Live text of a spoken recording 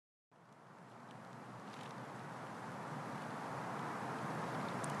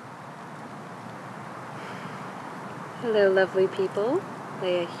Hello lovely people,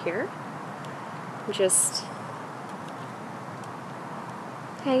 Leija here. Just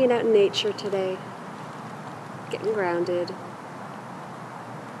hanging out in nature today, getting grounded,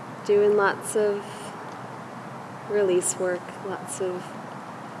 doing lots of release work, lots of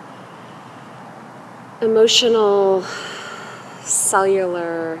emotional,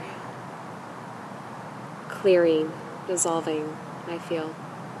 cellular clearing, dissolving, I feel.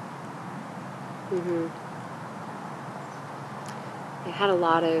 I had a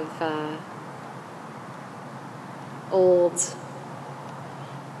lot of old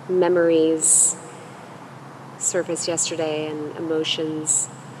memories surface yesterday, and emotions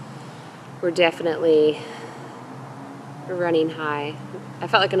were definitely running high. I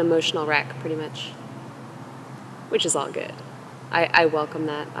felt like an emotional wreck, pretty much, which is all good. I welcome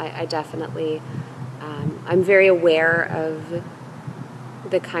that. I definitely, I'm very aware of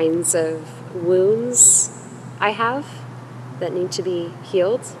the kinds of wounds I have that need to be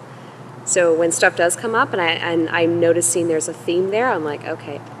healed. So when stuff does come up and I'm noticing there's a theme there, I'm like,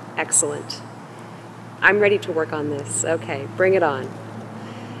 okay, excellent. I'm ready to work on this. Okay, bring it on.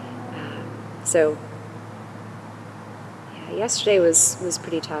 So yeah, yesterday was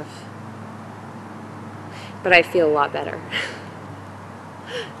pretty tough, but I feel a lot better.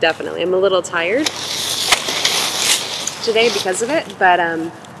 Definitely. I'm a little tired today because of it, but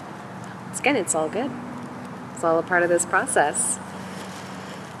again, it's all good. It's all a part of this process.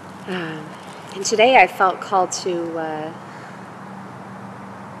 And today I felt called to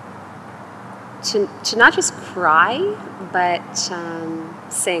not just cry, but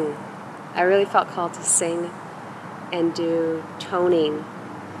sing. I really felt called to sing and do toning.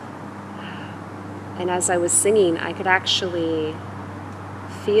 And as I was singing, I could actually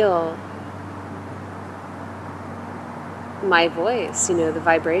feel my voice, the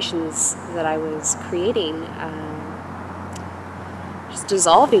vibrations that I was creating, just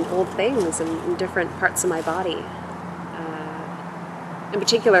dissolving old things in different parts of my body. In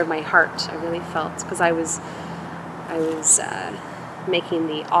particular, my heart, I really felt, because I was making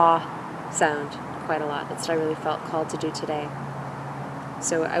the ah sound quite a lot. That's what I really felt called to do today.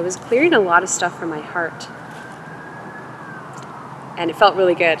 So I was clearing a lot of stuff from my heart, and it felt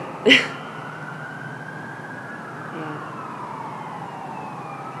really good.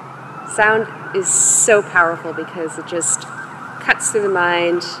 Sound is so powerful because it just cuts through the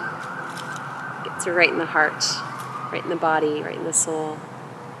mind, gets you right in the heart, right in the body, right in the soul.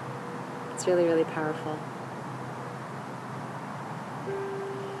 It's really, really powerful.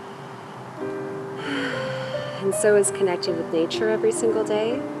 And so is connecting with nature every single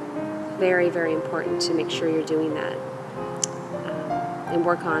day. Very, very important to make sure you're doing that. And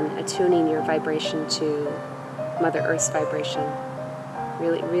work on attuning your vibration to Mother Earth's vibration.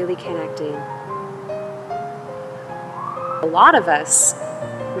 Really, really connecting. A lot of us,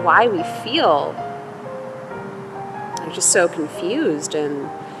 why we feel just so confused and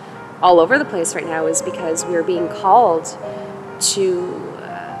all over the place right now is because we're being called to,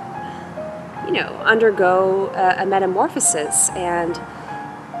 undergo a metamorphosis and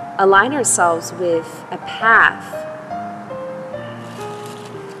align ourselves with a path,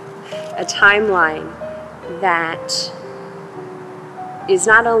 a timeline that is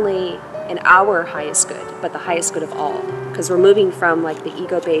not only in our highest good, but the highest good of all. Because we're moving from like the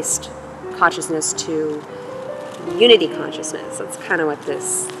ego-based consciousness to unity consciousness. That's kind of what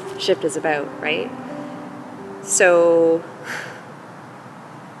this shift is about, right? So,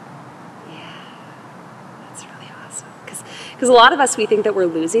 yeah, that's really awesome. Because a lot of us, we think that we're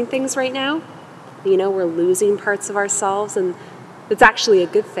losing things right now. We're losing parts of ourselves, and it's actually a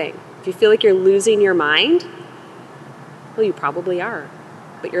good thing. If you feel like you're losing your mind, well, you probably are.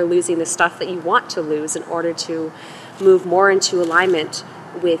 But you're losing the stuff that you want to lose in order to move more into alignment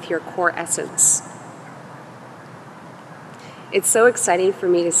with your core essence. It's so exciting for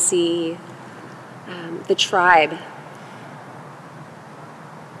me to see the tribe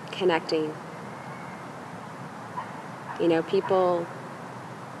connecting. People,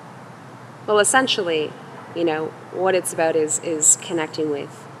 well, essentially, what it's about is connecting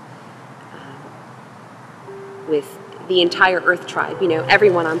with the entire Earth tribe,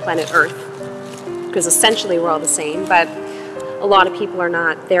 everyone on planet Earth, because essentially we're all the same, but a lot of people are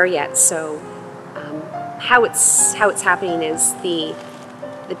not there yet. So how it's happening is the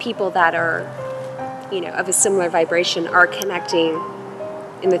people that are of a similar vibration are connecting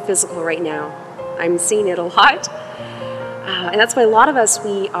in the physical right now. I'm seeing it a lot, and that's why a lot of us,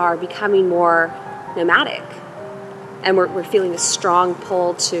 we are becoming more nomadic, and we're feeling a strong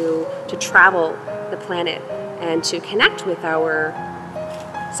pull to travel the planet and to connect with our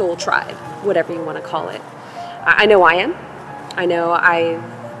soul tribe, whatever you want to call it. I know I am. I know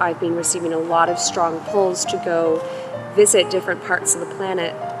I've been receiving a lot of strong pulls to go visit different parts of the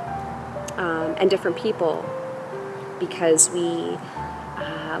planet and different people, because we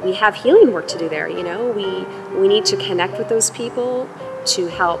have healing work to do there. You know, we need to connect with those people to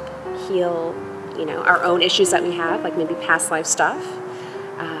help heal, you know, our own issues that we have, like maybe past life stuff,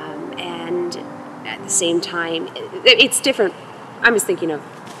 and at the same time, it's different. I'm just thinking of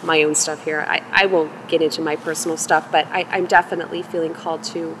my own stuff here. I won't get into my personal stuff, but I'm definitely feeling called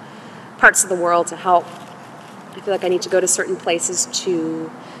to parts of the world to help. I feel like I need to go to certain places to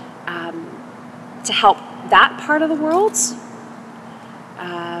help that part of the world,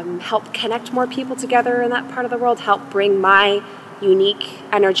 help connect more people together in that part of the world, help bring my unique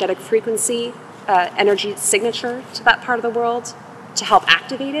energetic frequency, energy signature to that part of the world, to help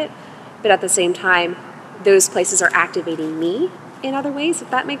activate it. But at the same time, those places are activating me in other ways, if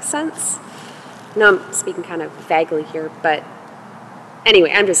that makes sense. No, I'm speaking kind of vaguely here, but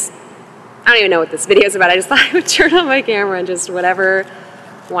anyway, I don't even know what this video is about. I just thought I would turn on my camera and just whatever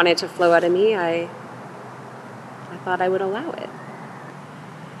wanted to flow out of me, I thought I would allow it.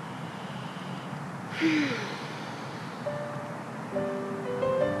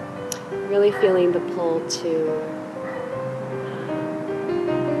 Really feeling the pull to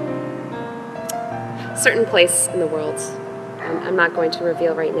a certain place in the world. I'm not going to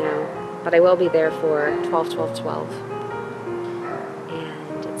reveal right now, but I will be there for 12/12/12.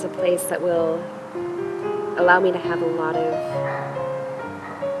 And it's a place that will allow me to have a lot of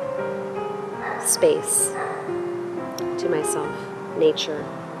space to myself, nature,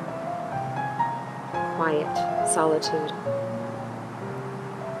 quiet, solitude,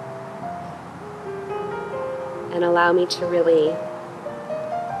 and allow me to really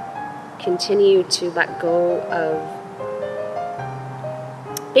continue to let go of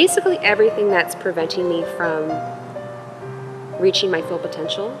basically everything that's preventing me from reaching my full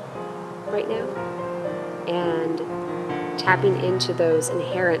potential right now, and tapping into those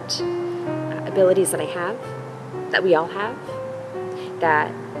inherent abilities that I have, that we all have,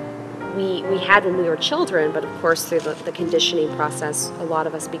 that we had when we were children, but of course through the conditioning process, a lot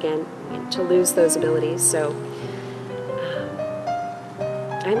of us began to lose those abilities. So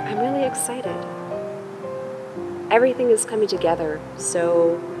I'm really excited. Everything is coming together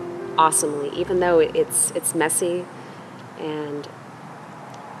so awesomely, even though it's messy and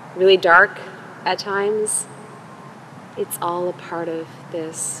really dark at times. It's all a part of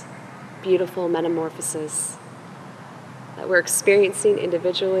this beautiful metamorphosis that we're experiencing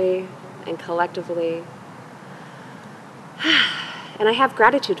individually and collectively. And I have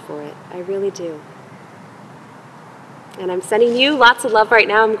gratitude for it. I really do. And I'm sending you lots of love right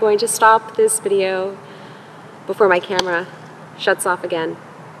now. I'm going to stop this video before my camera shuts off again.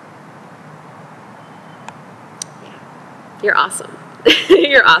 Yeah. You're awesome.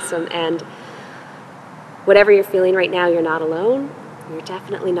 You're awesome. And whatever you're feeling right now, you're not alone. You're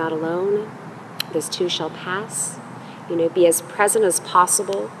definitely not alone. This too shall pass. You know, be as present as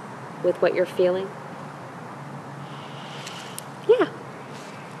possible with what you're feeling. Yeah.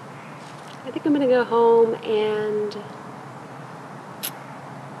 I think I'm going to go home and,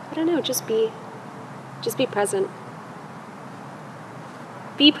 I don't know, just be present.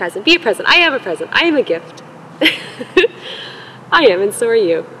 Be present. Be a present. I am a present. I am a gift. I am, and so are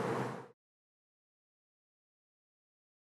you.